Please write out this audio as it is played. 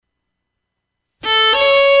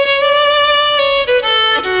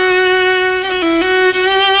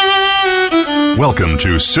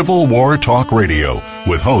Welcome to Civil War Talk Radio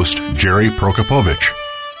with host Jerry Prokopowicz.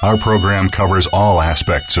 Our program covers all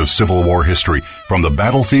aspects of Civil War history, from the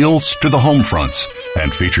battlefields to the home fronts,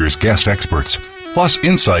 and features guest experts, plus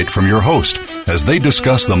insight from your host as they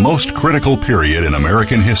discuss the most critical period in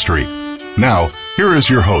American history. Now, here is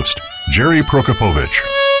your host, Jerry Prokopowicz.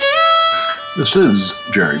 This is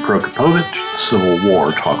Jerry Prokopowicz, Civil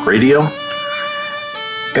War Talk Radio.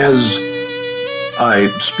 As I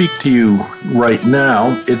speak to you right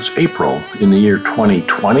now, it's April in the year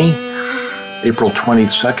 2020, April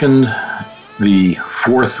 22nd, the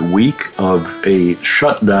fourth week of a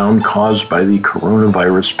shutdown caused by the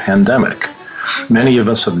coronavirus pandemic. Many of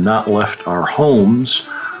us have not left our homes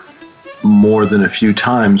more than a few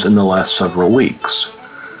times in the last several weeks.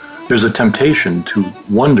 There's a temptation to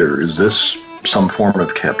wonder, is this some form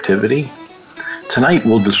of captivity? Tonight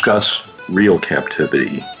we'll discuss real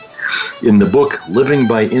captivity. In the book Living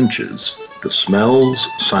by Inches, the smells,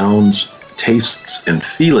 sounds, tastes, and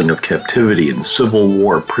feeling of captivity in Civil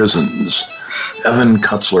War prisons, Evan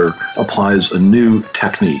Kutzler applies a new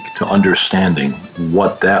technique to understanding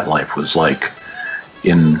what that life was like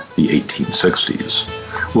in the 1860s.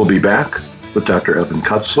 We'll be back with Dr. Evan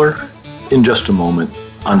Kutzler in just a moment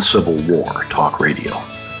on Civil War Talk Radio.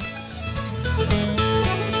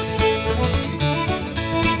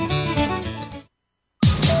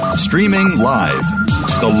 Streaming live,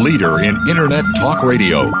 the leader in Internet Talk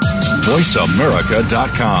Radio,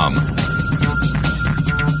 VoiceAmerica.com.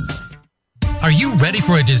 Are you ready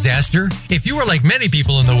for a disaster? If you are like many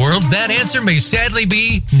people in the world, that answer may sadly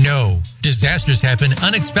be no. Disasters happen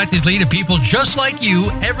unexpectedly to people just like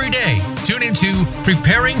you every day. Tune into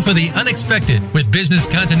Preparing for the Unexpected with business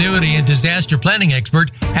continuity and disaster planning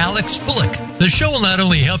expert Alex Fullick. The show will not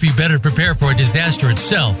only help you better prepare for a disaster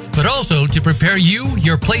itself, but also to prepare you,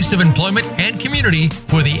 your place of employment, and community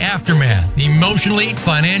for the aftermath, emotionally,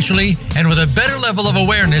 financially, and with a better level of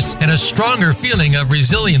awareness and a stronger feeling of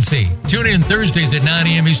resiliency. Tune in Thursdays at 9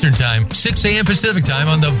 a.m. Eastern Time, 6 a.m. Pacific Time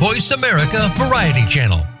on the Voice America Variety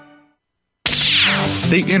Channel.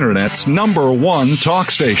 The Internet's number one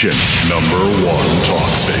talk station.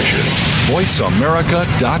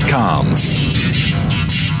 VoiceAmerica.com.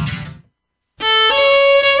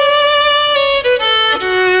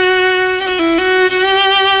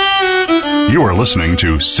 You are listening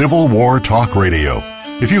to Civil War Talk Radio.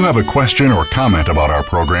 If you have a question or comment about our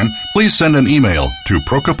program, please send an email to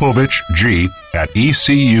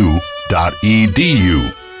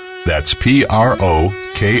prokopowiczg@ecu.edu. That's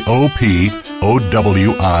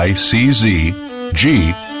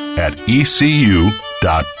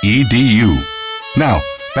PROKOPOWICZG@ecu.edu. Now,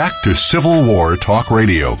 back to Civil War Talk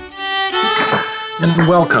Radio. And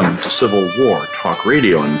welcome to Civil War Talk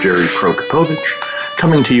Radio. I'm Jerry Prokopowicz,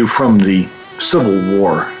 coming to you from the Civil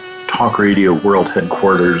War Talk Radio World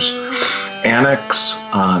Headquarters Annex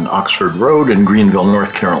on Oxford Road in Greenville,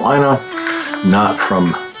 North Carolina, not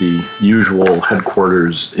from the usual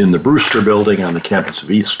headquarters in the Brewster Building on the campus of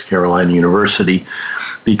East Carolina University,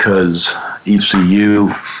 because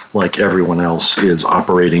ECU, like everyone else, is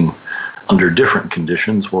operating under different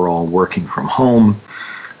conditions. We're all working from home.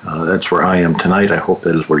 That's where I am tonight. I hope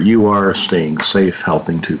that is where you are, staying safe,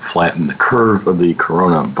 helping to flatten the curve of the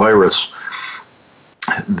coronavirus.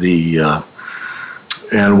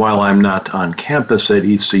 And while I'm not on campus at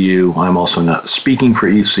ECU, I'm also not speaking for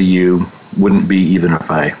ECU. Wouldn't be even if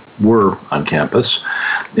I were on campus.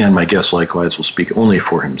 And my guest likewise will speak only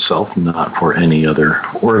for himself, not for any other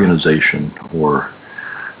organization or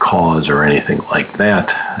cause or anything like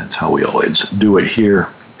that. That's how we always do it here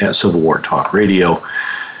at Civil War Talk Radio.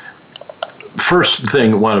 First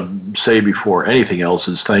thing I want to say before anything else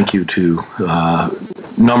is thank you to a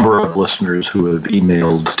number of listeners who have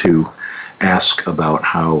emailed to ask about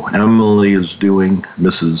how Emily is doing,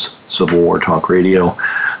 Mrs. Civil War Talk Radio.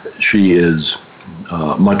 She is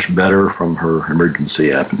much better from her emergency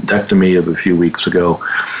appendectomy of a few weeks ago,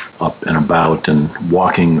 up and about and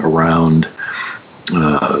walking around.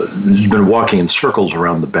 She's been walking in circles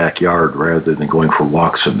around the backyard rather than going for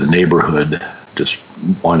walks in the neighborhood, just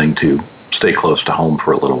wanting to stay close to home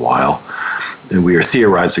for a little while. And we are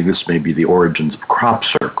theorizing this may be the origins of crop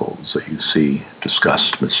circles that you see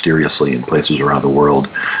discussed mysteriously in places around the world.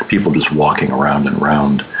 People just walking around and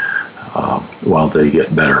around while they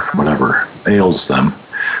get better from whatever ails them.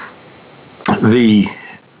 The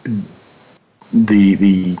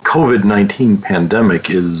COVID-19 pandemic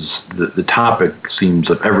is the topic, seems,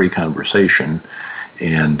 of every conversation.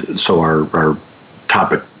 And so our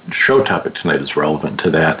show topic tonight is relevant to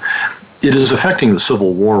that. It is affecting the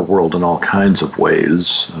Civil War world in all kinds of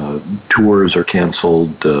ways. Tours are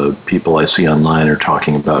canceled. People I see online are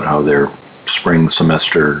talking about how they're spring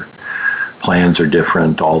semester plans are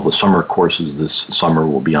different. All the summer courses this summer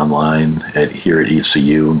will be online here at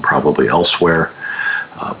ECU and probably elsewhere.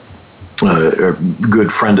 A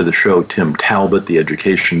good friend of the show, Tim Talbot, the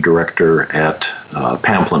education director at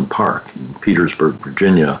Pamplin Park in Petersburg,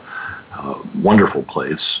 Virginia, wonderful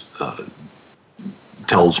place,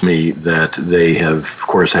 tells me that they have, of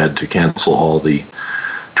course, had to cancel all the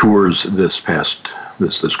tours this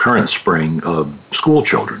current spring of school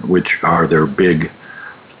children, which are their big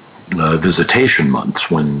visitation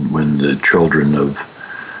months when the children of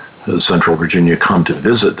Central Virginia come to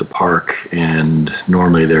visit the park, and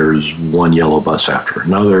normally there's one yellow bus after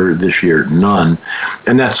another. This year, none,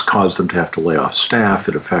 and that's caused them to have to lay off staff.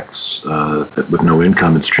 It affects, with no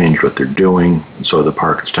income, it's changed what they're doing, so the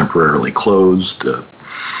park is temporarily closed.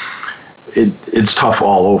 It's tough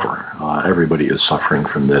all over. Everybody is suffering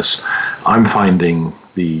from this. I'm finding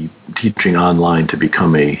the teaching online to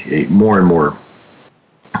become a more and more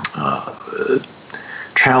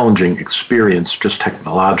challenging experience, just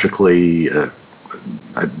technologically.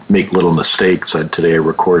 I make little mistakes. Today I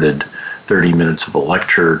recorded 30 minutes of a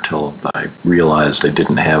lecture till I realized I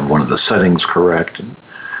didn't have one of the settings correct and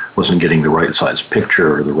wasn't getting the right size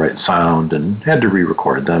picture or the right sound, and had to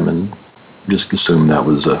re-record them, and just assumed that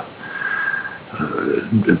was a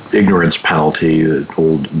ignorance penalty that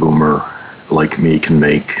old boomer like me can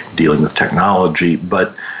make dealing with technology.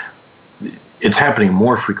 But it's happening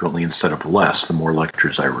more frequently instead of less the more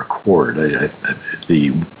lectures I record.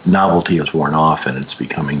 The novelty has worn off, and it's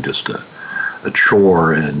becoming just a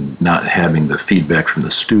chore, and not having the feedback from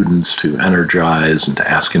the students to energize and to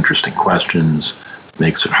ask interesting questions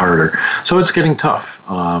makes it harder. So it's getting tough.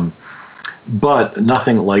 But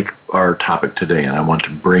nothing like our topic today, and I want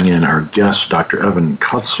to bring in our guest, Dr. Evan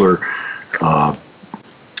Kutzler.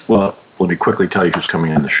 Well, let me quickly tell you who's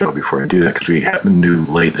coming on the show before I do that, because we have a new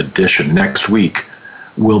late edition. Next week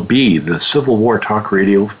will be the Civil War Talk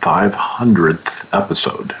Radio 500th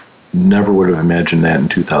episode. Never would have imagined that in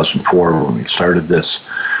 2004 when we started this.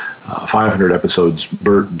 500 episodes.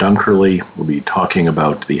 Bert Dunkerley will be talking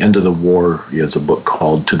about the end of the war. He has a book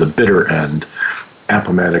called To the Bitter End,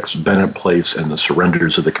 Appomattox, Bennett Place, and the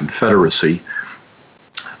Surrenders of the Confederacy.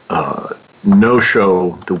 No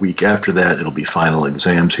show the week after that. It'll be final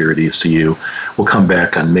exams here at ECU. We'll come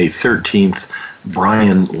back on May 13th.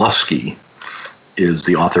 Brian Lusky is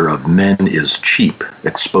the author of Men is Cheap,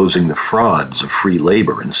 Exposing the Frauds of Free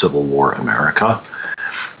Labor in Civil War America.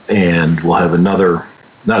 And we'll have another,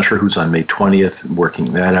 not sure who's on May 20th, working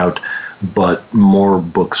that out, but more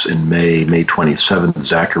books in May 27th.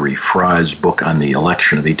 Zachary Fry's book on the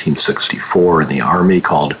election of 1864 in the Army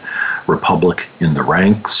called Republic in the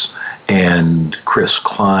Ranks, and Chris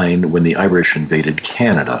Klein, When the Irish Invaded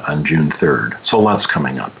Canada, on June 3rd. So lots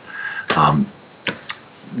coming up.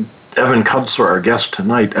 Evan Kutzler, our guest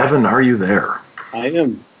tonight. Evan, are you there? I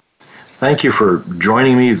am. Thank you for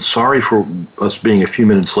joining me. Sorry for us being a few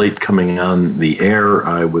minutes late coming on the air.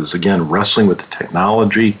 I was, again, wrestling with the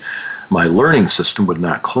technology. My learning system would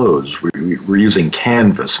not close. We're using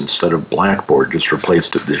Canvas instead of Blackboard, just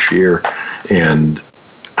replaced it this year. And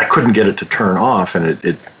I couldn't get it to turn off, and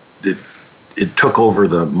it took over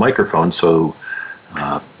the microphone, so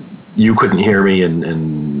you couldn't hear me,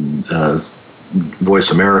 and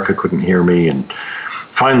Voice America couldn't hear me, and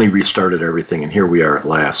finally restarted everything, and here we are at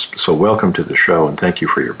last. So welcome to the show, and thank you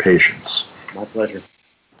for your patience. My pleasure.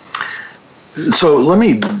 So let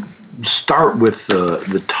me start with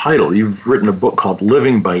the title. You've written a book called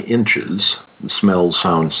Living by Inches, The Smells,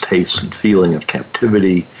 Sounds, Tastes, and Feeling of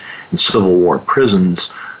Captivity in Civil War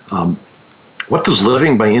Prisons. What does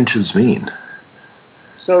living by inches mean?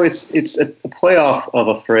 So it's a playoff of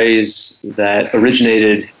a phrase that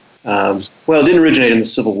originated, it didn't originate in the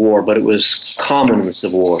Civil War, but it was common in the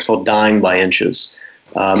Civil War. It's called dying by inches.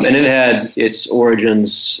 And it had its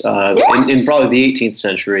origins in probably the 18th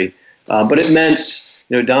century. But it meant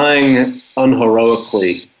dying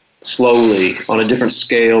unheroically, slowly, on a different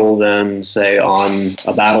scale than, say, on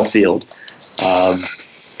a battlefield.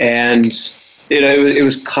 And it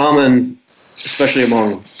was common, especially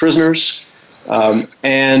among prisoners. And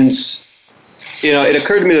it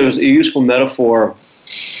occurred to me that it was a useful metaphor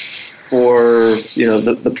for,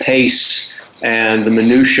 the pace and the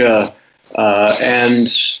minutia and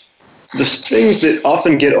the things that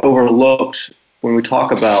often get overlooked when we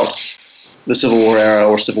talk about the Civil War era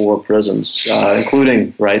or Civil War prisons,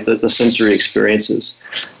 including, the sensory experiences.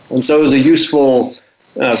 And so it was a useful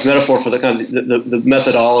metaphor for the kind of the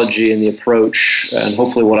methodology and the approach, and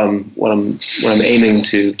hopefully what I'm aiming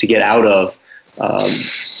to get out of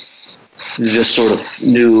this sort of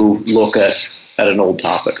new look at an old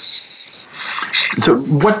topic. So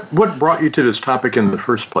what brought you to this topic in the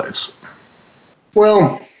first place?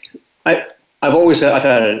 Well, I've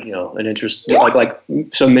had an interest, like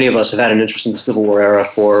so many of us have had an interest in the Civil War era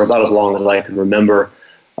for about as long as I can remember.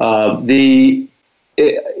 But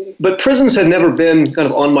prisons had never been kind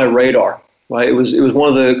of on my radar. Right? It was one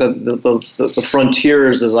of the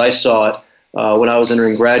frontiers as I saw it when I was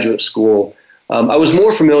entering graduate school. I was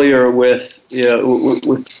more familiar with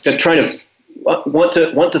trying to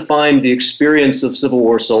want to find the experience of Civil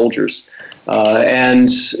War soldiers. And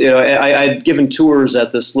I'd given tours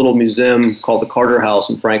at this little museum called the Carter House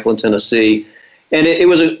in Franklin, Tennessee, and it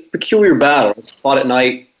was a peculiar battle. It was fought at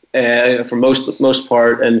night for most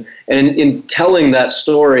part, and in telling that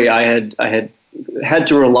story, I had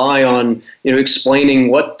to rely on explaining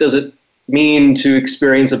what does it mean to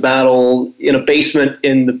experience a battle in a basement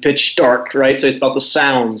in the pitch dark, right? So it's about the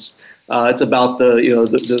sounds, it's about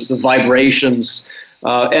the vibrations,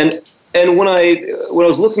 and when I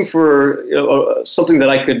was looking for something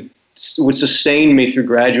that would sustain me through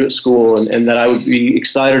graduate school and that I would be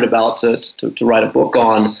excited about to write a book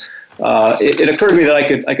on, it occurred to me that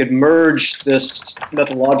I could merge this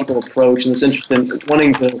methodological approach and this interest in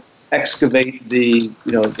wanting to excavate the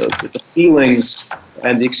feelings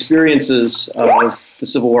and the experiences of the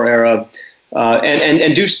Civil War era,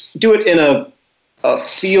 and do it in a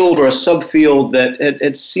field or a subfield that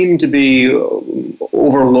had seemed to be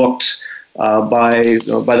overlooked by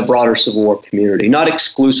the broader Civil War community. Not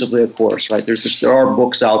exclusively, of course, right? There are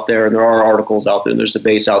books out there and there are articles out there and there's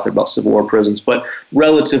debates out there about Civil War prisons, but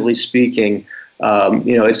relatively speaking,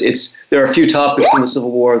 it's there are a few topics in the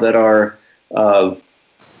Civil War that are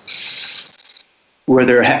where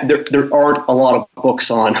there aren't a lot of books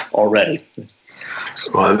on already.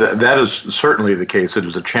 Well, that is certainly the case. It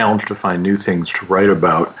is a challenge to find new things to write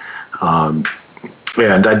about. And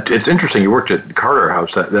it's interesting, you worked at Carter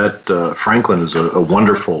House. That Franklin is a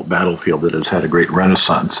wonderful battlefield that has had a great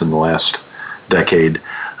renaissance in the last decade.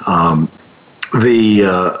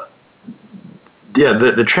 The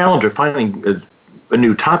challenge of finding a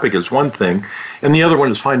new topic is one thing, and the other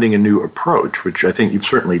one is finding a new approach, which I think you've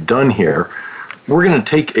certainly done here. We're going to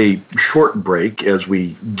take a short break as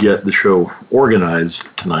we get the show organized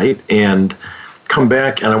tonight and come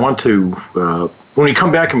back. And I want to, when we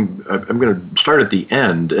come back, I'm going to start at the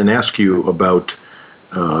end and ask you about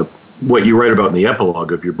what you write about in the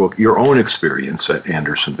epilogue of your book, your own experience at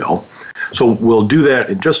Andersonville. So we'll do that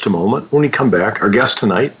in just a moment. When we come back, our guest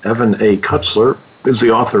tonight, Evan A. Kutzler, is the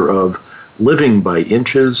author of Living by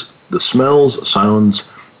Inches, The Smells,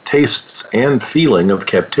 Sounds, Tastes, and Feeling of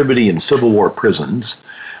Captivity in Civil War Prisons.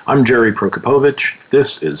 I'm Jerry Prokopowicz.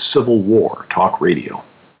 This is Civil War Talk Radio.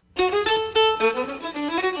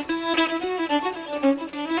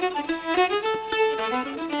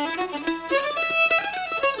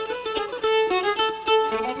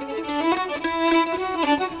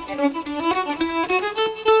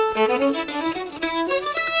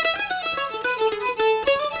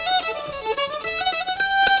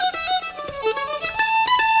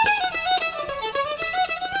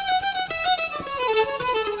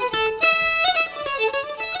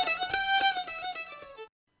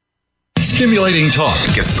 Stimulating talk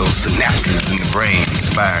gets those synapses in the brain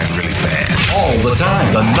firing really fast. All the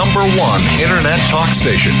time. The #1 internet talk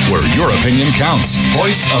station where your opinion counts.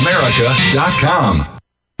 VoiceAmerica.com.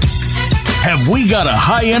 Have we got a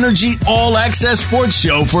high-energy, all-access sports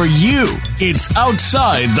show for you? It's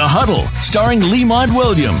Outside the Huddle, starring Lemont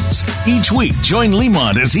Williams. Each week, join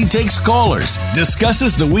Lemont as he takes callers,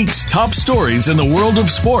 discusses the week's top stories in the world of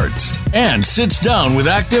sports, and sits down with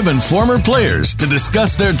active and former players to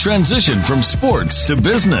discuss their transition from sports to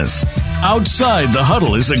business. Outside the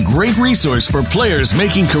Huddle is a great resource for players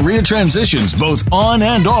making career transitions both on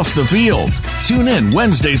and off the field. Tune in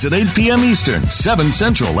Wednesdays at 8 p.m. Eastern, 7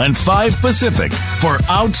 Central, and 5 Pacific for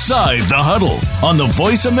Outside the Huddle on the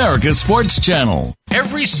Voice America Sports Channel.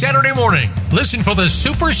 Every Saturday morning, listen for the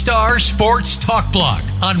Superstar Sports Talk Block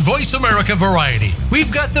on Voice America Variety. We've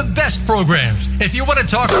got the best programs if you want to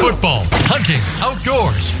talk football, hunting,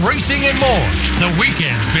 outdoors, racing, and more. The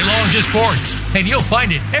weekends belong to sports, and you'll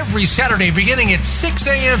find it every Saturday beginning at 6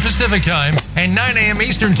 a.m. Pacific Time and 9 a.m.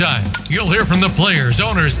 Eastern Time. You'll hear from the players,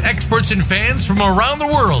 owners, experts, and fans from around the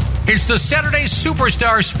world. It's the Saturday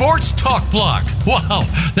Superstar Sports Talk Block. Wow,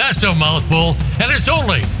 that's a mouthful, and it's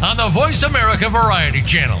only on the Voice America Variety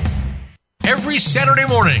Channel. Every Saturday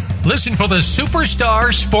morning, listen for the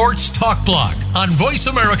Superstar Sports Talk Block on Voice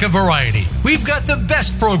America Variety. We've got the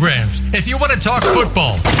best programs if you want to talk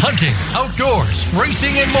football, hunting, outdoors,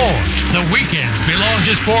 racing, and more. The weekends belong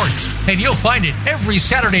to sports, and you'll find it every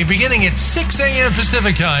Saturday beginning at 6 a.m.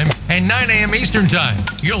 Pacific Time and 9 a.m. Eastern Time.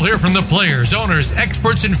 You'll hear from the players, owners,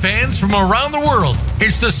 experts, and fans from around the world.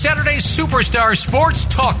 It's the Saturday Superstar Sports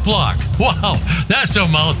Talk Block. Wow, that's a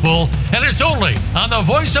mouthful. And it's only on the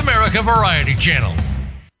Voice America Variety Channel.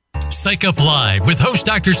 Psych Up Live with host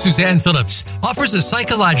Dr. Suzanne Phillips offers a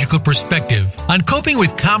psychological perspective on coping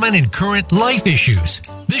with common and current life issues.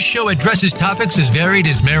 This show addresses topics as varied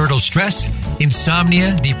as marital stress,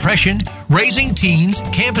 insomnia, depression, raising teens,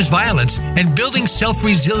 campus violence, and building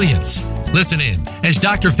self-resilience. Listen in as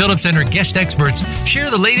Dr. Phillips and her guest experts share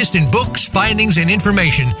the latest in books, findings, and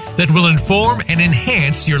information that will inform and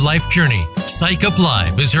enhance your life journey. Psych Up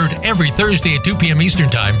Live is heard every Thursday at 2 p.m. Eastern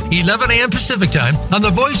Time, 11 a.m. Pacific Time on the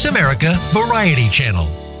Voice America Variety Channel.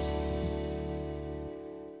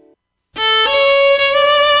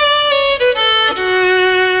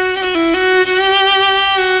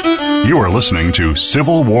 You are listening to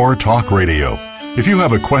Civil War Talk Radio. If you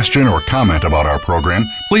have a question or comment about our program,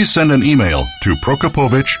 please send an email to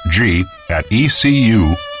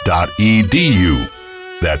prokopovic@ecu.edu.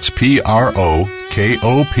 That's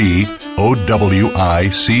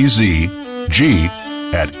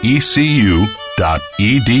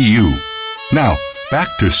PROKOPOWICG@ecu.edu. Now, back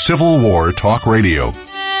to Civil War Talk Radio.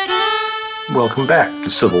 Welcome back to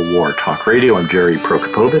Civil War Talk Radio. I'm Jerry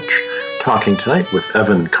Prokopowicz, talking tonight with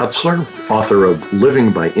Evan Kutzler, author of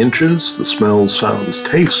Living by Inches, The Smells, Sounds,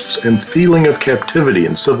 Tastes, and Feeling of Captivity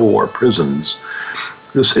in Civil War Prisons.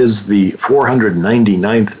 This is the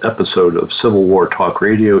 499th episode of Civil War Talk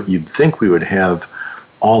Radio. You'd think we would have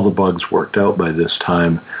all the bugs worked out by this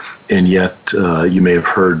time, and yet you may have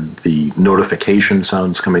heard the notification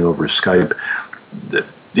sounds coming over Skype.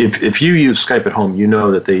 If you use Skype at home, you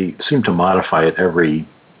know that they seem to modify it every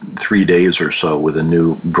 3 days or so with a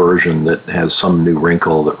new version that has some new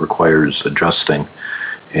wrinkle that requires adjusting.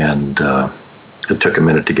 And it took a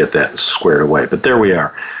minute to get that squared away. But there we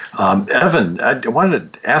are. Evan, I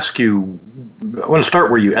wanted to ask you, I want to start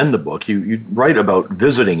where you end the book. You write about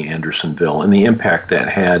visiting Andersonville and the impact that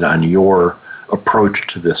had on your approach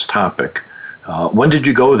to this topic. When did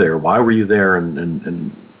you go there? Why were you there?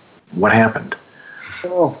 And what happened?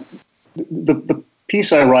 Well, the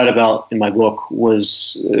piece I write about in my book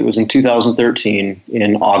was in 2013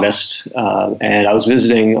 in August, and I was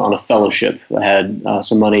visiting on a fellowship. I had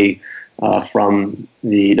some money from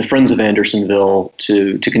the Friends of Andersonville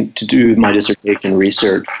to do my dissertation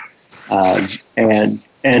research, and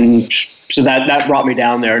so that brought me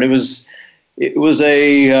down there, and it was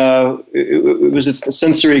a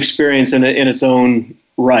sensory experience in its own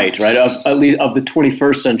right, at least of the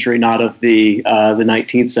 21st century, not of the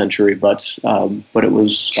 19th century, but it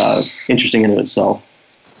was interesting in itself.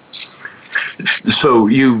 So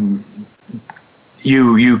you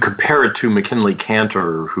compare it to McKinley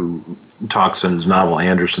Cantor, who talks in his novel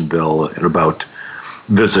Andersonville about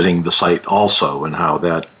visiting the site also, and how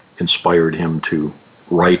that inspired him to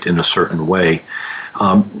write in a certain way.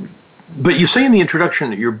 But you say in the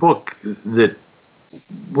introduction to your book that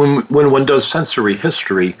when one does sensory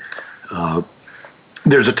history,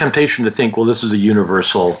 there's a temptation to think, well, this is a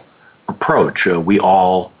universal approach. We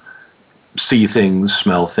all see things,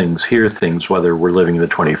 smell things, hear things, whether we're living in the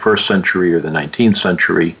 21st century or the 19th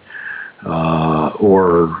century,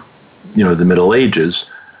 or the Middle Ages.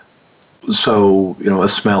 So a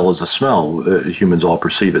smell is a smell. Humans all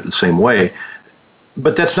perceive it the same way.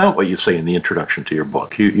 But that's not what you say in the introduction to your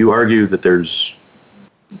book. You argue that there's,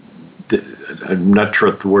 I'm not sure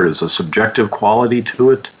what the word is, a subjective quality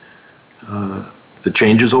to it that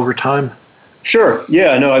changes over time? Sure.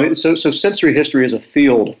 Yeah. No. I mean, so sensory history as a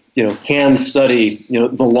field, can study,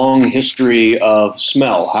 the long history of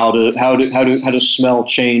smell. How does smell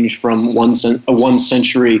change from one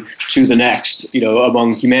century to the next?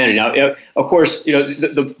 Among humanity. Now, of course,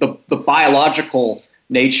 the biological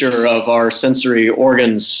nature of our sensory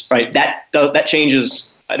organs, right? That changes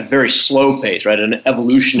at a very slow pace, right? An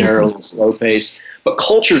evolutionarily slow pace. But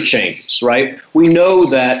culture changes, right? We know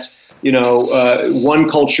that one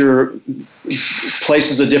culture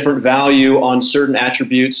places a different value on certain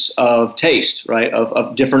attributes of taste, right?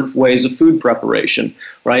 Of different ways of food preparation,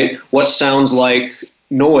 right? What sounds like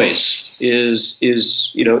noise is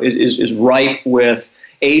ripe with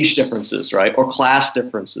age differences, right? Or class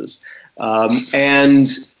differences. So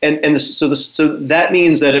that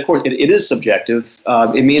means that, of course, it is subjective.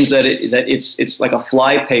 It means that it's like a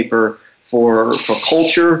flypaper for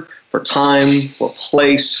culture, for time, for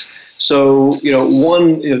place. So,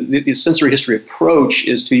 the sensory history approach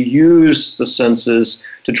is to use the senses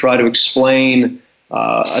to try to explain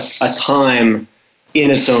a time in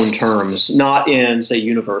its own terms, not in, say,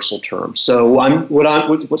 universal terms. So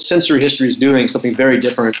what sensory history is doing is something very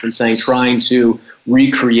different from saying trying to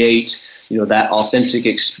recreate, that authentic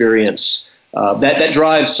experience that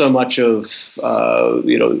drives so much of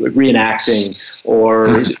reenacting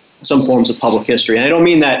or some forms of public history. And I don't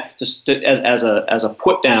mean that just as a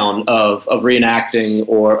put down of reenacting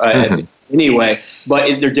or anyway,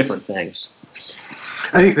 but they're different things.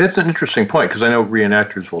 I think that's an interesting point, because I know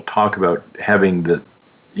reenactors will talk about having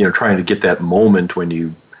trying to get that moment when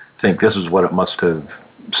you think this is what it must have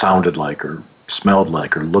sounded like or smelled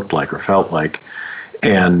like or looked like or felt like.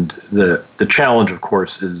 And the challenge, of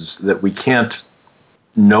course, is that we can't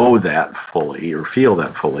know that fully or feel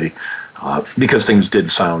that fully because things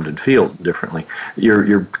did sound and feel differently.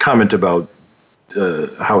 Your comment about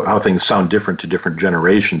how things sound different to different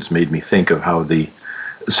generations made me think of how the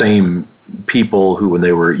same people who, when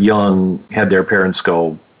they were young, had their parents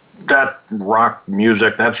go, that rock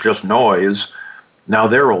music, that's just noise. Now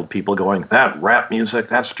they're old people going, that rap music,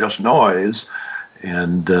 that's just noise.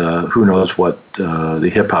 And who knows what the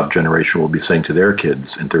hip-hop generation will be saying to their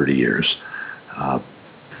kids in 30 years.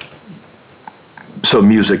 So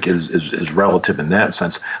music is relative in that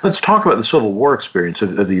sense. Let's talk about the Civil War experience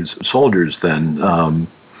of these soldiers then.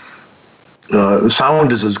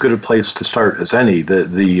 Sound is as good a place to start as any.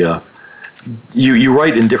 You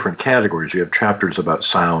write in different categories. You have chapters about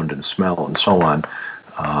sound and smell and so on.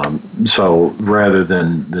 So rather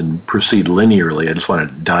than proceed linearly, I just want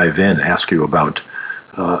to dive in and ask you about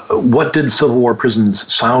what did Civil War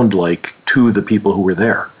prisons sound like to the people who were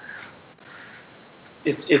there?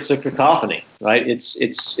 It's a cacophony, right?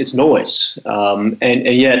 It's noise, and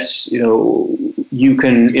yet you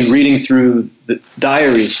can, in reading through the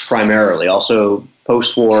diaries primarily, also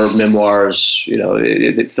post-war memoirs,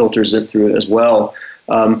 it filters it through it as well.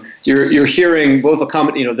 You're hearing both a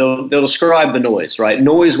comment, they'll describe the noise, right?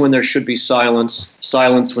 Noise when there should be silence,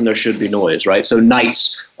 silence when there should be noise, right? So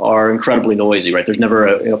nights are incredibly noisy, right? There's never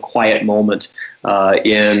a quiet moment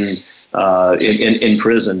in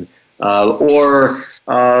prison, or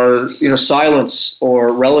silence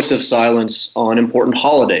or relative silence on important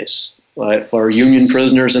holidays. Right? For Union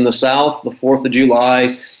prisoners in the South, the 4th of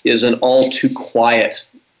July is an all too quiet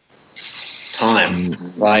time,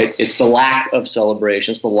 right? It's the lack of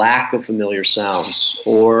celebration, it's the lack of familiar sounds,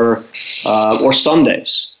 or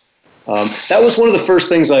Sundays. That was one of the first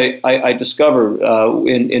things I discovered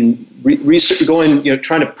in research,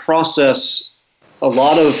 trying to process a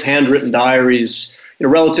lot of handwritten diaries,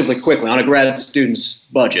 relatively quickly on a grad student's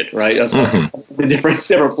budget, right? Of the different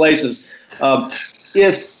places.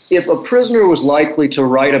 If a prisoner was likely to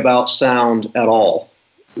write about sound at all,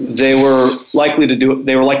 they were likely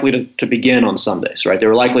to begin on Sundays, right? They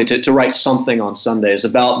were likely to write something on Sundays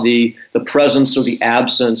about the presence or the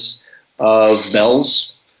absence of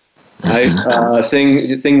bells, right?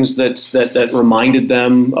 Things that reminded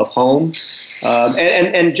them of home.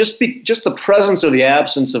 And just the presence or the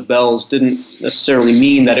absence of bells didn't necessarily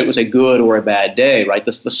mean that it was a good or a bad day, right?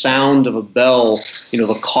 The sound of a bell,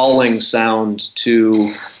 the calling sound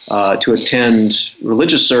to attend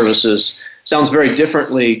religious services sounds very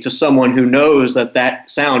differently to someone who knows that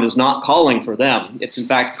sound is not calling for them. It's in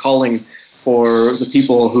fact calling for the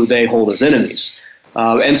people who they hold as enemies.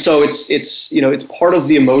 And so it's part of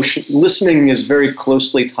the emotion. Listening is very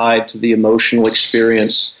closely tied to the emotional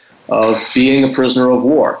experience of being a prisoner of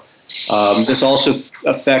war. This also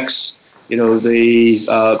affects,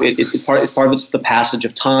 it's part of it's the passage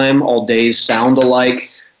of time. All days sound alike,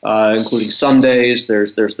 including Sundays.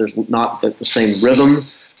 There's not the same rhythm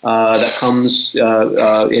that comes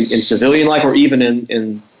in civilian life or even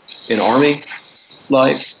in Army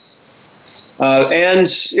life. And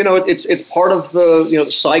it's part of the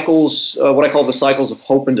cycles, what I call the cycles of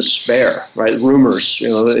hope and despair, right? Rumors,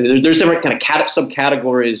 there's different kind of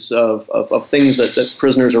subcategories of things that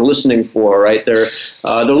prisoners are listening for, right? They're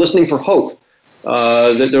listening for hope.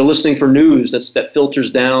 They're listening for news that filters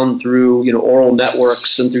down through oral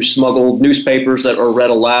networks and through smuggled newspapers that are read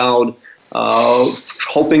aloud,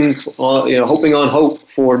 hoping on hope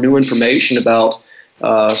for new information about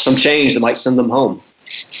some change that might send them home.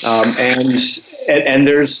 And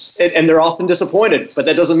they're often disappointed, but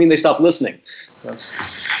that doesn't mean they stop listening.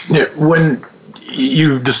 Yeah, when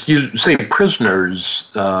you say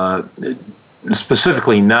prisoners,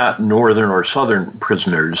 specifically not northern or southern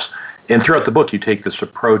prisoners, and throughout the book you take this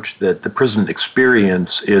approach that the prison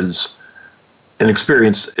experience is an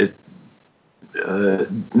experience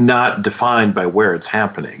not defined by where it's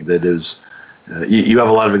happening. That is, you have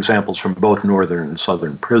a lot of examples from both northern and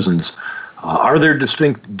southern prisons. Are there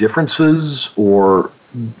distinct differences, or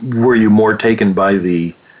were you more taken by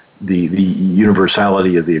the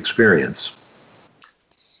universality of the experience?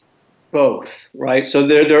 Both, right? So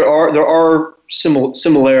there are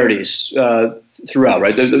similarities throughout,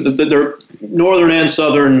 right? The northern and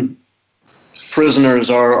southern prisoners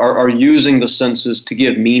are using the senses to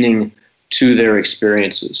give meaning to their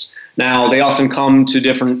experiences. Now, they often come to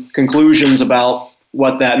different conclusions about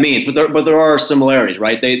what that means, but there are similarities,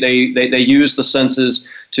 right? They use the senses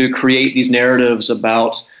to create these narratives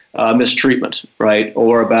about mistreatment, right,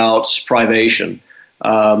 or about privation.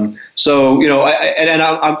 So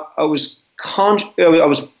I was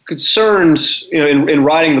concerned, in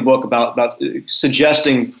writing the book about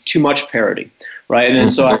suggesting too much parody, right?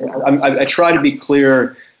 And so I try to be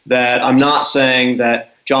clear that I'm not saying that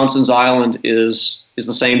Johnson's Island is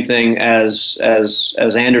the same thing as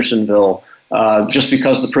Andersonville, just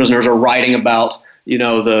because the prisoners are writing about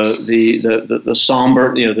the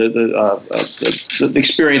somber, the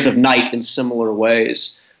experience of night in similar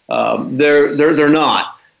ways. They're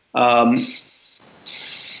not.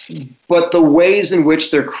 But the ways in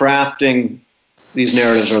which they're crafting these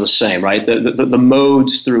narratives are the same, right? The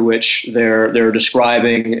modes through which they're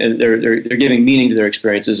describing and they're giving meaning to their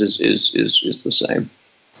experiences is the same.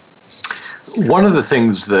 One of the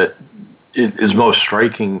things that is most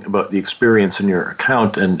striking about the experience in your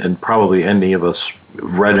account, and probably any of us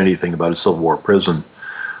who've read anything about a Civil War prison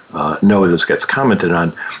know this gets commented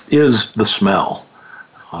on, is the smell.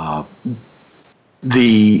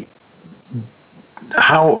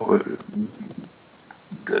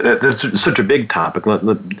 That's such a big topic.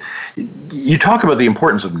 You talk about the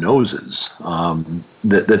importance of noses,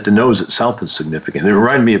 that the nose itself is significant. It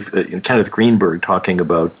reminded me of Kenneth Greenberg talking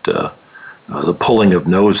about the pulling of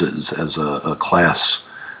noses as a class,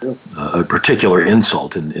 a particular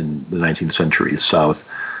insult in the 19th century South.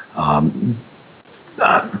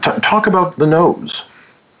 Talk about the nose.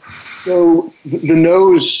 So the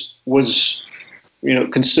nose was,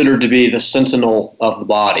 considered to be the sentinel of the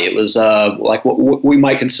body. It was like what we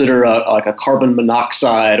might consider like a carbon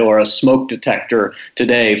monoxide or a smoke detector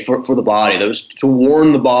today for the body. That was to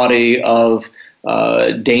warn the body of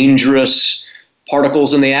dangerous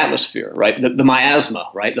particles in the atmosphere, right? The miasma,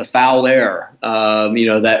 right? The foul air,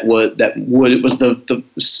 that was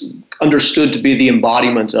understood to be the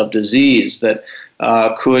embodiment of disease that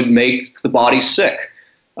could make the body sick.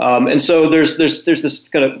 And so there's this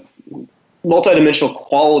kind of multidimensional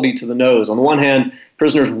quality to the nose. On the one hand,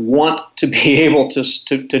 prisoners want to be able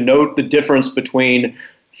to note the difference between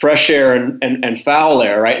fresh air and foul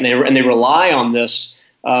air, right? And they rely on this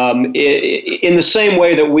in the same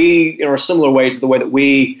way that we, or similar ways to the way that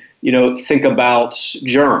we, think about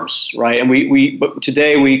germs, right? And but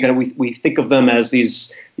today we think of them as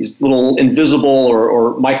these little invisible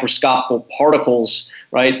or microscopic particles,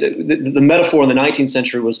 right? The metaphor in the 19th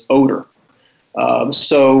century was odor.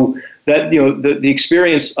 So that the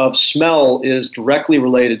experience of smell is directly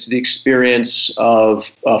related to the experience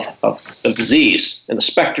of disease and the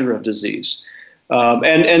specter of disease.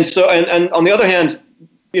 And on the other hand,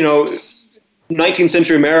 19th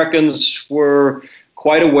century Americans were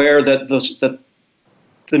quite aware that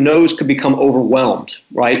the nose could become overwhelmed,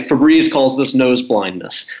 right? Febreze calls this nose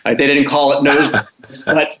blindness. Right? They didn't call it nose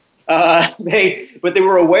blindness, but they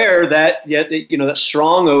were aware that that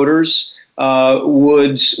strong odors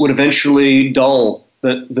would eventually dull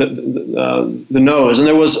the nose, and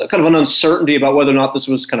there was kind of an uncertainty about whether or not this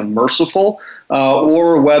was kind of merciful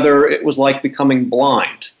or whether it was like becoming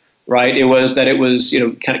blind. Right, it was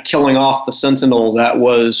kind of killing off the sentinel that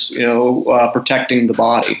was protecting the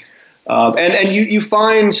body, and you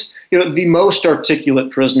find the most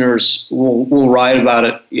articulate prisoners will write about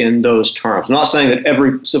it in those terms. I'm not saying that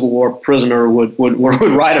every Civil War prisoner would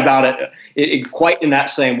write about it quite in that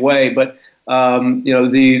same way, but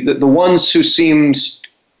the ones who seemed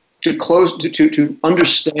to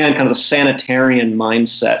understand kind of the sanitarian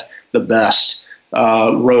mindset the best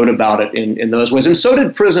wrote about it in those ways, and so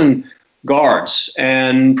did prison guards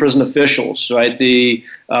and prison officials. Right,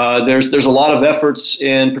 there's a lot of efforts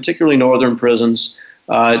in particularly northern prisons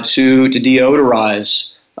to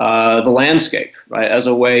deodorize the landscape, right, as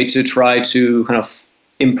a way to try to kind of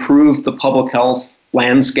improve the public health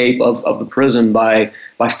landscape of the prison by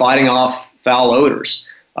fighting off foul odors,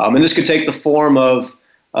 and this could take the form of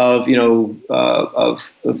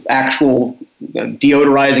actual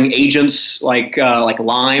deodorizing agents like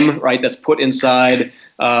lime, right? That's put inside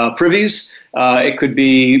privies. It could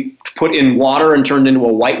be put in water and turned into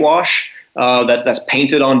a whitewash. That's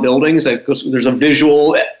painted on buildings. There's a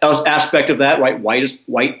visual aspect of that, right?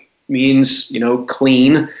 White means,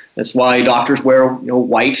 clean. That's why doctors wear,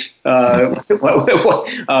 white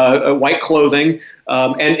white clothing.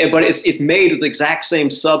 But it's made of the exact same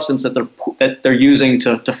substance that they're using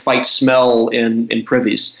to fight smell in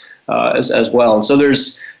privies as well. And so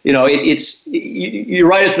there's, you're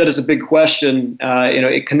right that it's a big question.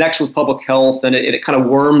 It connects with public health, and it kind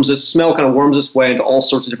of smell kind of worms its way into all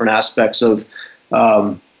sorts of different aspects of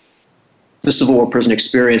the Civil War prison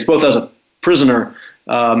experience, both as a prisoner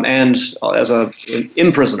and as a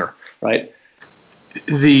imprisoner, right?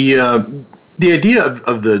 The idea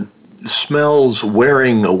of the smells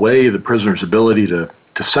wearing away the prisoner's ability to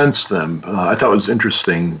sense them, I thought was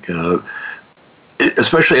interesting,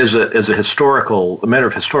 especially as a matter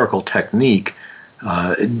of historical technique.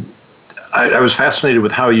 I was fascinated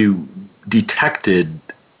with how you detected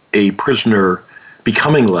a prisoner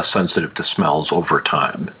becoming less sensitive to smells over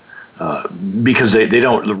time. Because they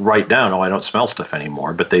don't write down, I don't smell stuff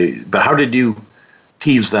anymore. But how did you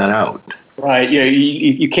tease that out? Right. Yeah.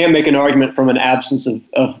 You can't make an argument from an absence of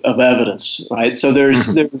evidence. Right. So I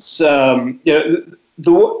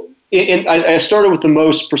started with the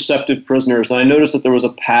most perceptive prisoners, and I noticed that there was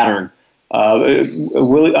a pattern.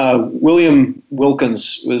 William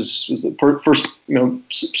Wilkins was the first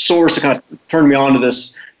source to kind of turn me on to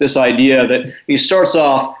this idea that he starts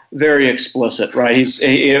off very explicit, right? He's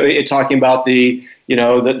talking about he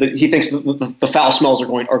thinks the foul smells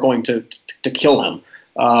are going to kill him,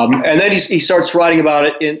 and then he starts writing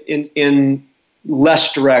about it in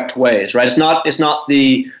less direct ways, right? It's not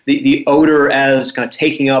the odor as kind of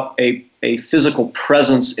taking up a physical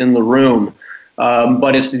presence in the room.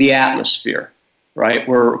 But it's the atmosphere, right?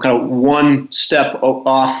 We're kind of one step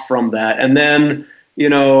off from that. And then, he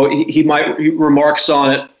remarks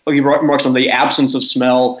on it. He remarks on the absence of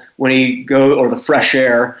smell when or the fresh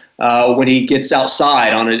air, when he gets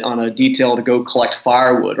outside on a detail to go collect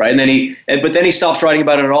firewood, right? And then but then he stops writing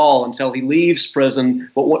about it at all until he leaves prison.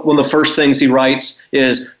 But one of the first things he writes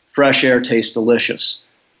is fresh air tastes delicious.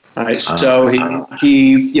 All right. So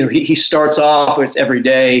he starts off with it's every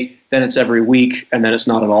day, then it's every week, and then it's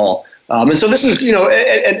not at all. And so this is,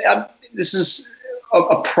 this is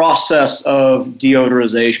a process of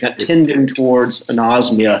deodorization, tending towards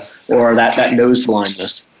anosmia or that nose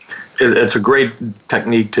blindness. It's a great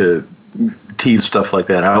technique to tease stuff like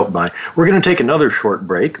that out by. We're going to take another short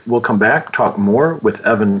break. We'll come back, talk more with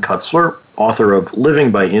Evan Kutzler, author of Living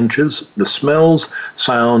by Inches, The Smells,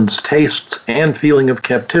 Sounds, Tastes, and Feeling of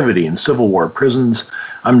Captivity in Civil War Prisons.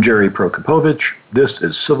 I'm Jerry Prokopowicz. This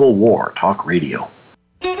is Civil War Talk Radio.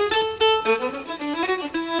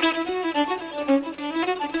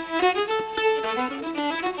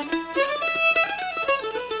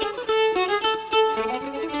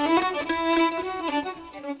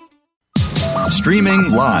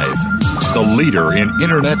 Streaming live, the leader in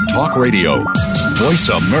Internet Talk Radio,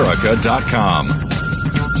 VoiceAmerica.com.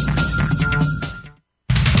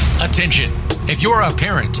 Attention. If you're a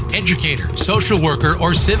parent, educator, social worker,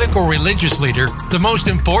 or civic or religious leader, the most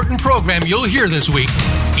important program you'll hear this week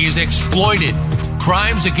is Exploited: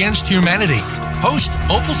 Crimes Against Humanity. Host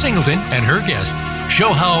Opal Singleton and her guest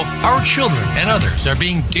show how our children and others are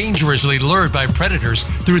being dangerously lured by predators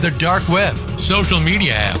through the dark web, social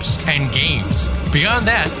media apps, and games. Beyond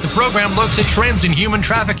that, the program looks at trends in human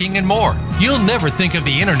trafficking and more. You'll never think of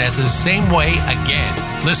the internet the same way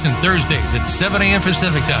again. Listen Thursdays at 7 a.m.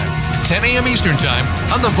 Pacific Time, 10 a.m. Eastern Time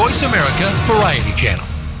on the Voice America Variety Channel.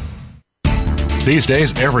 These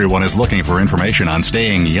days, everyone is looking for information on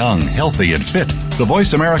staying young, healthy, and fit. The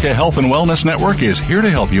Voice America Health and Wellness Network is here to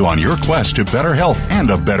help you on your quest to better health and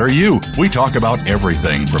a better you. We talk about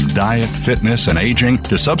everything from diet, fitness, and aging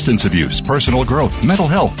to substance abuse, personal growth, mental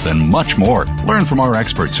health, and much more. Learn from our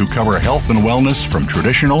experts who cover health and wellness from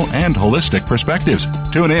traditional and holistic perspectives.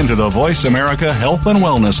 Tune in to the Voice America Health and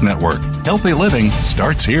Wellness Network. Healthy living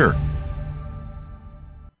starts here.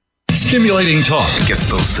 Stimulating talk gets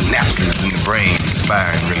those synapses in the brain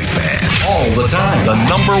firing really fast. All the time. The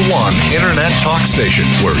 #1 Internet talk station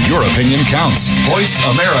where your opinion counts.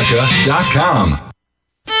 VoiceAmerica.com.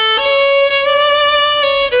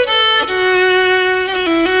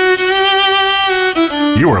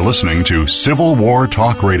 You are listening to Civil War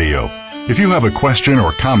Talk Radio. If you have a question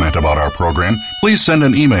or comment about our program, please send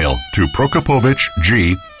an email to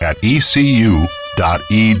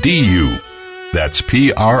prokopowiczg@ecu.edu. That's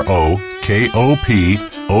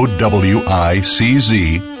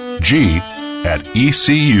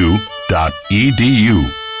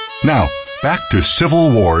PROKOPOWICZG@ecu.edu. Now, back to Civil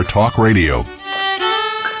War Talk Radio.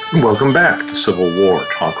 Welcome back to Civil War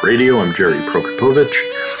Talk Radio. I'm Jerry Prokopowicz,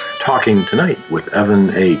 talking tonight with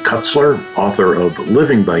Evan A. Kutzler, author of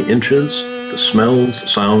Living by Inches, the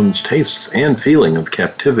smells, sounds, tastes, and feeling of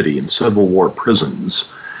captivity in Civil War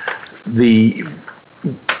prisons.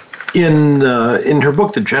 In her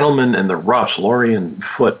book, The Gentleman and the Roughs, Lorien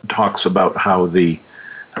Foote talks about how the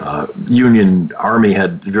Union Army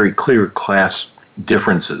had very clear class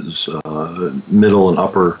differences. Middle and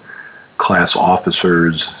upper class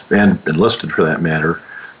officers, and enlisted for that matter,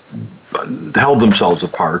 held themselves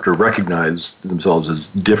apart or recognized themselves as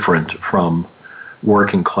different from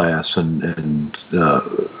working class and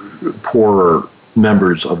poorer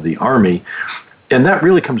members of the army. And that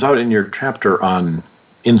really comes out in your chapter on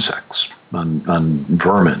insects, on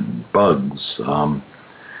vermin, bugs.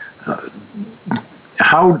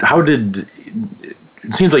 How did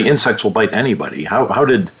it seems like insects will bite anybody? How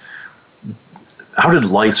did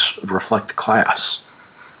lice reflect class?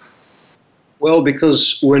 Well,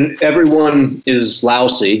 because when everyone is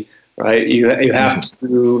lousy, right, you have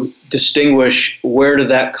to distinguish where did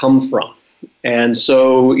that come from. And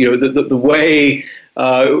so, the way,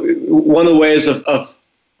 one of the ways of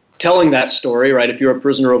telling that story, right, if you're a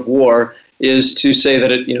prisoner of war, is to say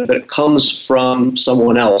that it comes from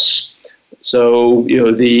someone else. So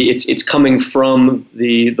it's coming from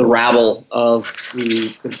the rabble of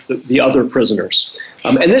the other prisoners,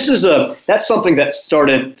 and that's something that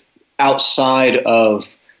started outside of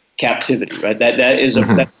captivity, right? That is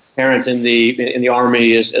that's apparent in the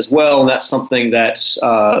army as well, and that's something that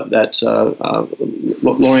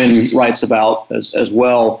Lorien writes about as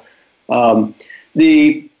well.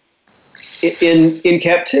 In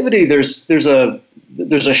captivity, there's a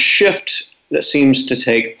shift that seems to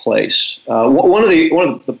take place. One of the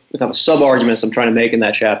kind of sub-arguments I'm trying to make in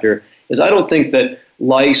that chapter is I don't think that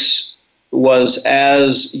lice was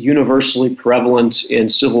as universally prevalent in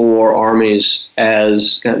Civil War armies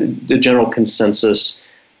as kind of the general consensus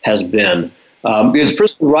has been. Because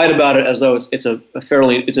prisoners write about it as though it's a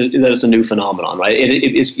new phenomenon, right?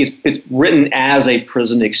 It's written as a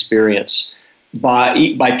prison experience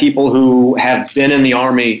by people who have been in the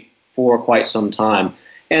army for quite some time.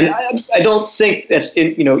 And I don't think that's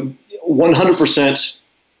 100%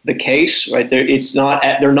 the case, right?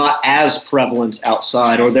 They're not as prevalent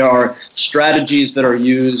outside, or there are strategies that are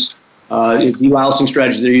used, delousing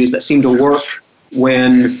strategies that are used that seem to work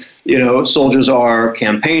when soldiers are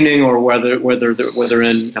campaigning, or whether they're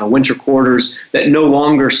in winter quarters, that no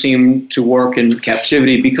longer seem to work in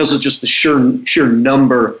captivity because of just the sheer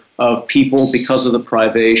number of people, because of the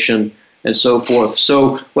privation and so forth.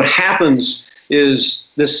 So what happens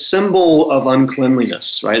is this symbol of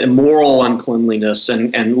uncleanliness, right, and moral uncleanliness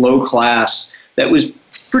and low class that was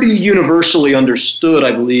pretty universally understood,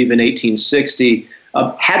 I believe, in 1860,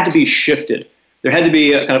 had to be shifted. There had to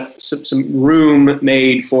be a kind of some room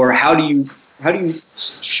made for how do you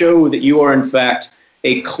show that you are in fact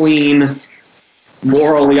a clean,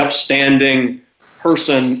 morally upstanding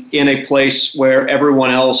person in a place where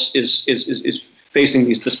everyone else is facing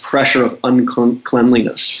this pressure of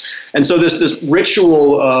uncleanliness. And so this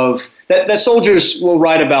ritual of that soldiers will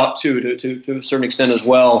write about too, to a certain extent as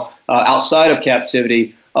well, outside of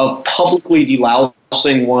captivity, of publicly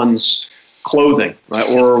delousing one's clothing, right,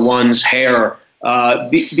 or one's hair,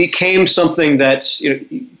 became something that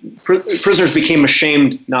prisoners became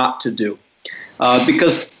ashamed not to do,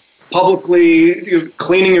 because publicly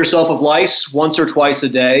cleaning yourself of lice once or twice a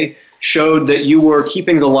day showed that you were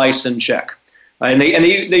keeping the lice in check. And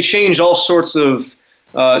they changed all sorts of,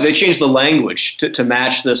 they changed the language to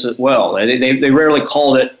match this as well. They rarely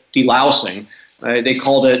called it delousing. They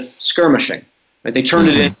called it skirmishing. Right? They turned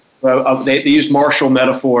it in, they used martial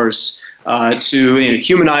metaphors to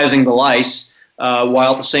humanizing the lice,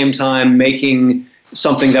 while at the same time making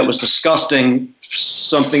something that was disgusting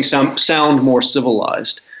something sound more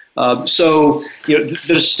civilized. So the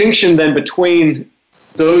distinction then between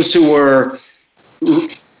those who were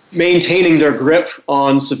maintaining their grip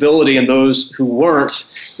on civility and those who weren't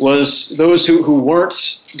was those who weren't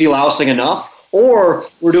delousing enough or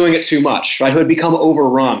were doing it too much, right? Who had become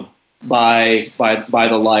overrun by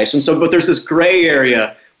the lice. And so, but there's this gray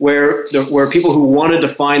area where people who wanted to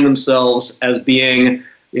find themselves as being,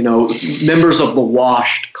 members of the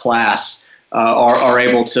washed class are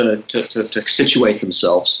able to situate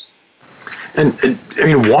themselves. And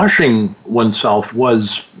washing oneself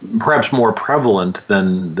was perhaps more prevalent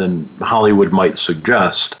than Hollywood might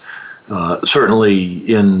suggest. Certainly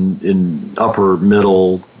in upper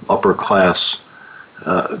middle, upper class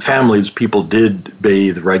families, people did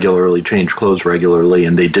bathe regularly, change clothes regularly,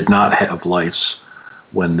 and they did not have lice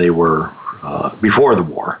when they were before the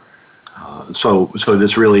war. So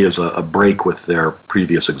this really is a break with their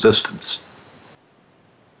previous existence.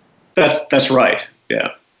 That's right. Yeah.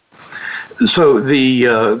 So the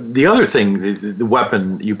other thing, the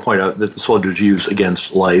weapon you point out that the soldiers use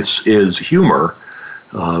against lice is humor.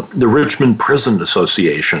 The Richmond Prison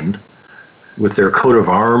Association, with their coat of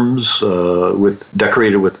arms,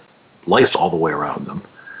 decorated with lice all the way around them.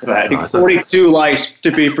 I think 42 lice to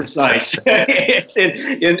be precise. It's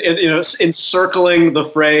encircling the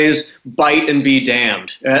phrase "bite and be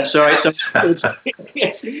damned." So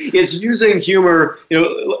it's using humor.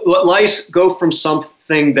 Lice go from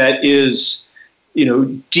something that is,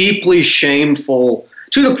 deeply shameful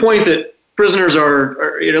to the point that prisoners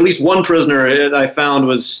are at least one prisoner I found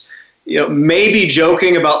was, maybe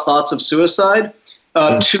joking about thoughts of suicide,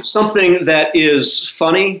 to something that is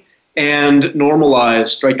funny and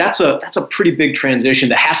normalized, right? That's a pretty big transition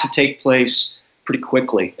that has to take place pretty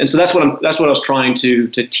quickly, and so that's what I was trying to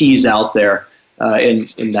tease out there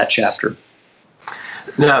in that chapter.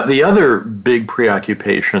 Now, the other big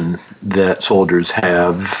preoccupation that soldiers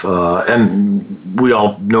have, and we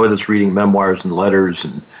all know this reading memoirs and letters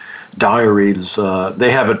and diaries,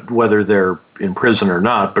 they have it whether they're in prison or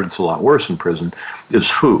not, but it's a lot worse in prison, is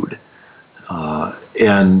food,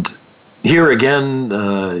 and here again,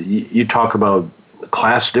 you talk about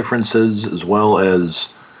class differences as well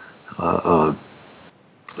as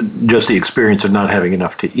just the experience of not having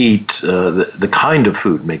enough to eat. The kind of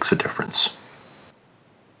food makes a difference.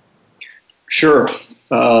 Sure,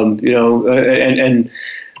 and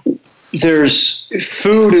there's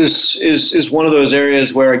food is one of those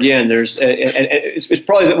areas where again it's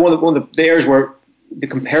probably one of the areas where the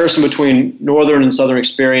comparison between northern and southern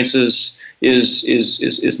experiences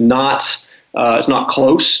is not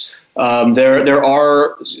close. There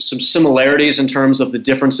are some similarities in terms of the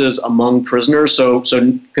differences among prisoners. So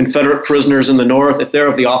Confederate prisoners in the North, if they're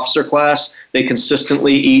of the officer class, they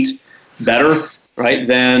consistently eat better, right,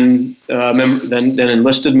 than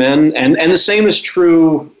enlisted men, and the same is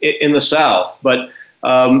true in the South. But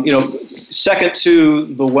second to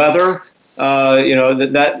the weather.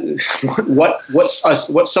 What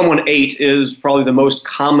someone ate is probably the most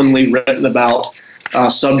commonly written about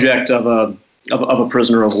subject of a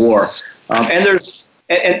prisoner of war, and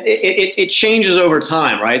it changes over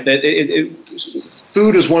time, right?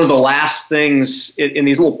 Food is one of the last things in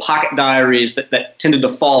these little pocket diaries that tended to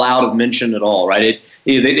fall out of mention at all, right?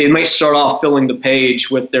 They might start off filling the page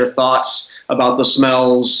with their thoughts about the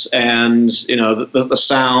smells and the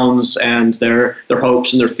sounds and their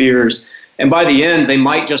hopes and their fears. And by the end, they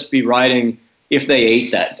might just be writing if they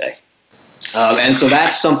ate that day. And so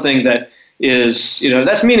that's something that is,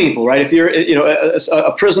 that's meaningful, right? If you're,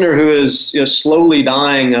 a prisoner who is slowly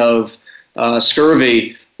dying of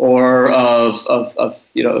scurvy or of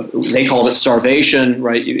they call it starvation,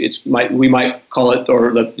 right? We might call it,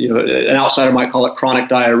 or an outsider might call it chronic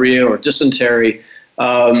diarrhea or dysentery.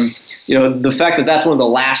 The fact that that's one of the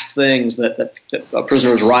last things that a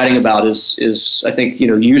prisoner is writing about is I think,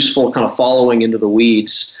 useful kind of following into the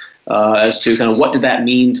weeds as to kind of what did that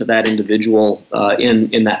mean to that individual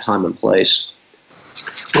in that time and place.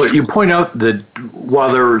 Well, you point out that while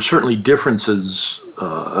there are certainly differences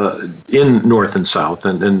in North and South,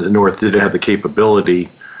 and the North did have the capability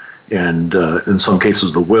and in some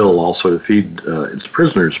cases the will also to feed its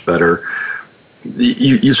prisoners better,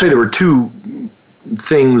 you say there were two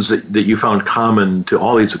things that you found common to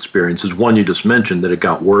all these experiences. One, you just mentioned that it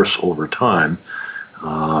got worse over time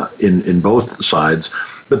in both sides.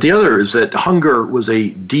 But the other is that hunger was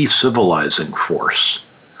a decivilizing force.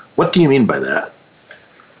 What do you mean by that?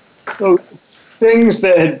 So things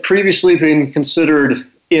that had previously been considered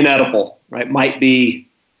inedible, right, might be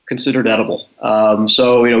considered edible.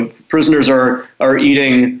 Prisoners are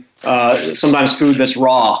eating sometimes food that's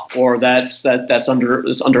raw or that's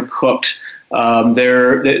undercooked.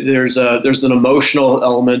 There's an emotional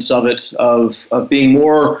element of it of being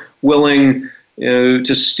more willing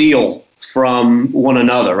to steal from one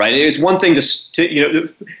another, right? It's one thing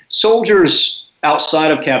to soldiers outside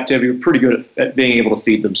of captivity are pretty good at being able to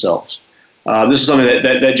feed themselves. This is something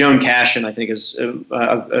that Joan Cashin, I think,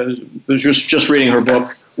 was just reading her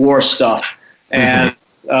book War Stuff, and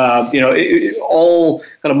all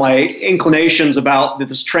kind of my inclinations about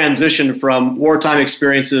this transition from wartime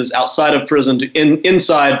experiences outside of prison to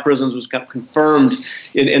inside prisons was kind of confirmed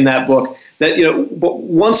in that book. That but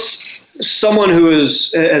once someone who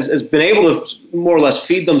has been able to more or less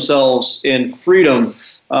feed themselves in freedom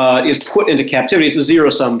is put into captivity, it's a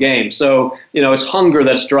zero-sum game. So it's hunger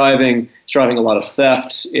that's driving a lot of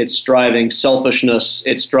theft. It's driving selfishness.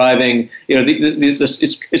 It's driving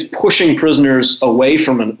it's pushing prisoners away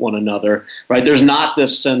from one another. Right? There's not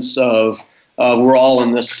this sense of we're all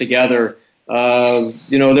in this together.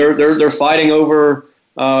 They're fighting over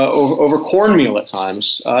over cornmeal at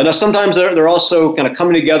times. Now, sometimes they're also kind of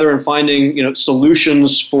coming together and finding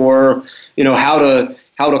solutions for how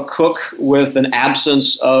to cook with an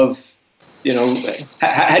absence of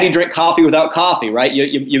how do you drink coffee without coffee, right?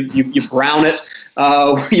 You brown it.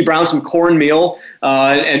 You brown some cornmeal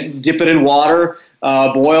and dip it in water,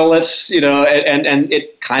 boil it, and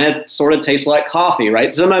it kind of sort of tastes like coffee,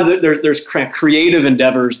 right? Sometimes there's creative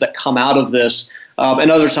endeavors that come out of this,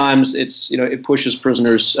 and other times it pushes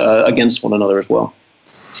prisoners against one another as well.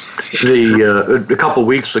 A couple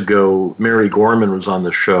weeks ago, Mary Gorman was on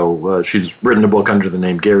the show. She's written a book under the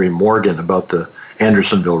name Gary Morgan about the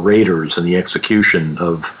Andersonville Raiders and the execution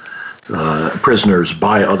of prisoners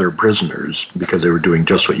by other prisoners because they were doing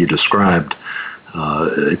just what you described,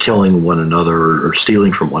 killing one another or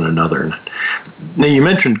stealing from one another. Now, you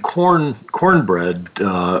mentioned cornbread.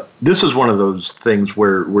 This is one of those things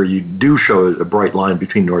where you do show a bright line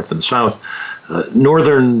between North and South.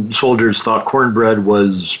 Northern soldiers thought cornbread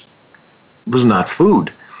was not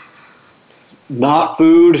food. Not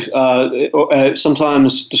food,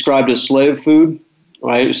 sometimes described as slave food.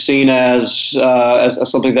 Right, seen as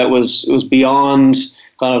something that was beyond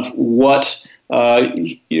kind of what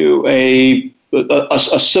a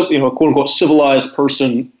quote unquote civilized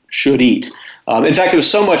person should eat. In fact, it was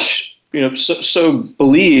so much so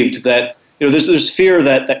believed that there's fear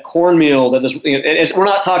that cornmeal we're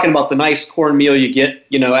not talking about the nice cornmeal you get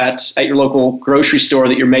at your local grocery store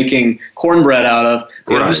that you're making cornbread out of.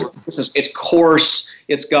 Right. It's coarse.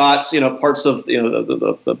 It's got parts of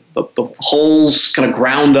the holes kind of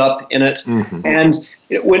ground up in it, mm-hmm. And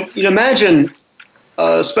when imagine,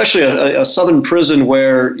 especially a southern prison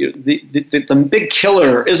where the big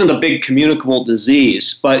killer isn't a big communicable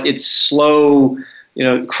disease, but it's slow,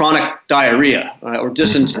 chronic diarrhea or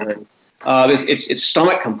dysentery. Mm-hmm. It's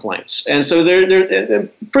stomach complaints, and so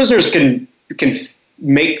prisoners can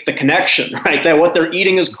make the connection, right? That what they're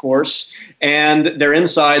eating is coarse, and their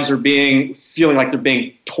insides are feeling like they're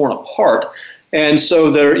being torn apart, and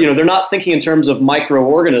so they're not thinking in terms of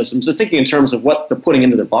microorganisms; they're thinking in terms of what they're putting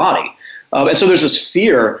into their body, and so there's this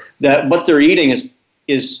fear that what they're eating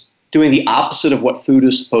is doing the opposite of what food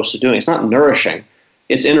is supposed to do. It's not nourishing;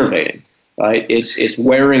 it's innervating. Right, it's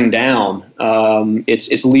wearing down.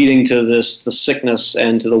 It's leading to the sickness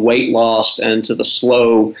and to the weight loss and to the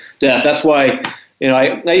slow death. That's why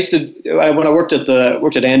I used to when I worked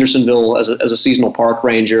at Andersonville as a seasonal park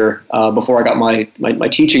ranger before I got my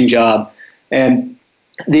teaching job, and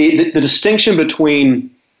the distinction between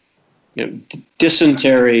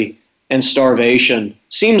dysentery and starvation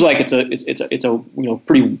seems like it's a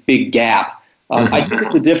pretty big gap. Mm-hmm. I think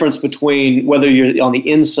it's a difference between whether you're on the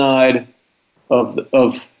inside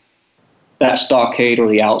of that stockade or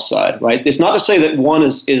the outside, right? It's not to say that one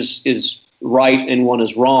is right and one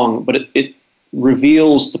is wrong, but it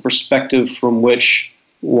reveals the perspective from which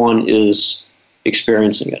one is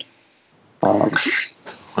experiencing it.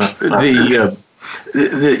 The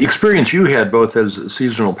experience you had both as a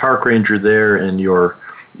seasonal park ranger there and your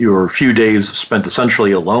few days spent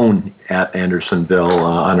essentially alone at Andersonville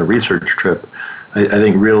on a research trip, I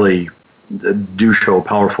think really do show a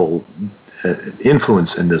powerful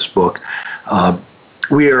influence in this book.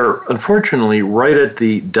 We are unfortunately right at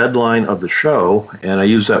the deadline of the show, and I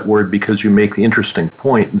use that word because you make the interesting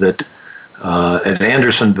point that at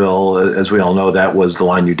Andersonville, as we all know, that was the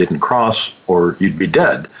line you didn't cross or you'd be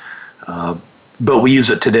dead. But we use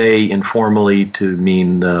it today informally to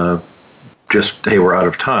mean just, hey, we're out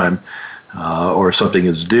of time or something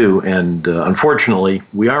is due. And unfortunately,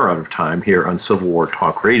 we are out of time here on Civil War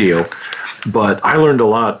Talk Radio. But I learned a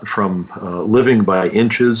lot from living by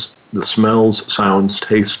inches, the smells, sounds,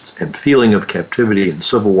 tastes, and feeling of captivity in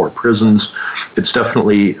Civil War prisons. It's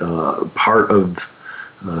definitely part of,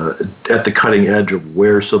 at the cutting edge of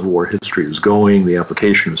where Civil War history is going, the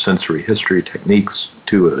application of sensory history techniques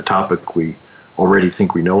to a topic we already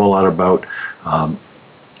think we know a lot about.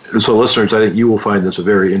 So listeners, I think you will find this a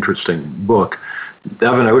very interesting book.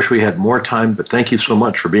 Evan, I wish we had more time, but thank you so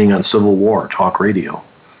much for being on Civil War Talk Radio.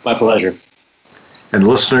 My pleasure. And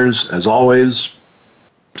listeners, as always,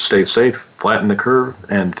 stay safe, flatten the curve,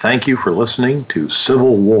 and thank you for listening to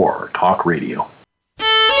Civil War Talk Radio.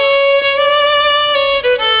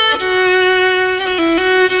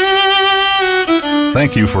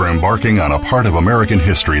 Thank you for embarking on a part of American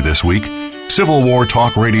history this week. Civil War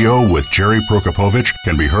Talk Radio with Jerry Prokopowicz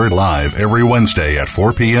can be heard live every Wednesday at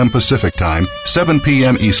 4 p.m. Pacific Time, 7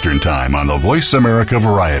 p.m. Eastern Time on the Voice America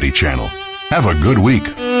Variety Channel. Have a good week.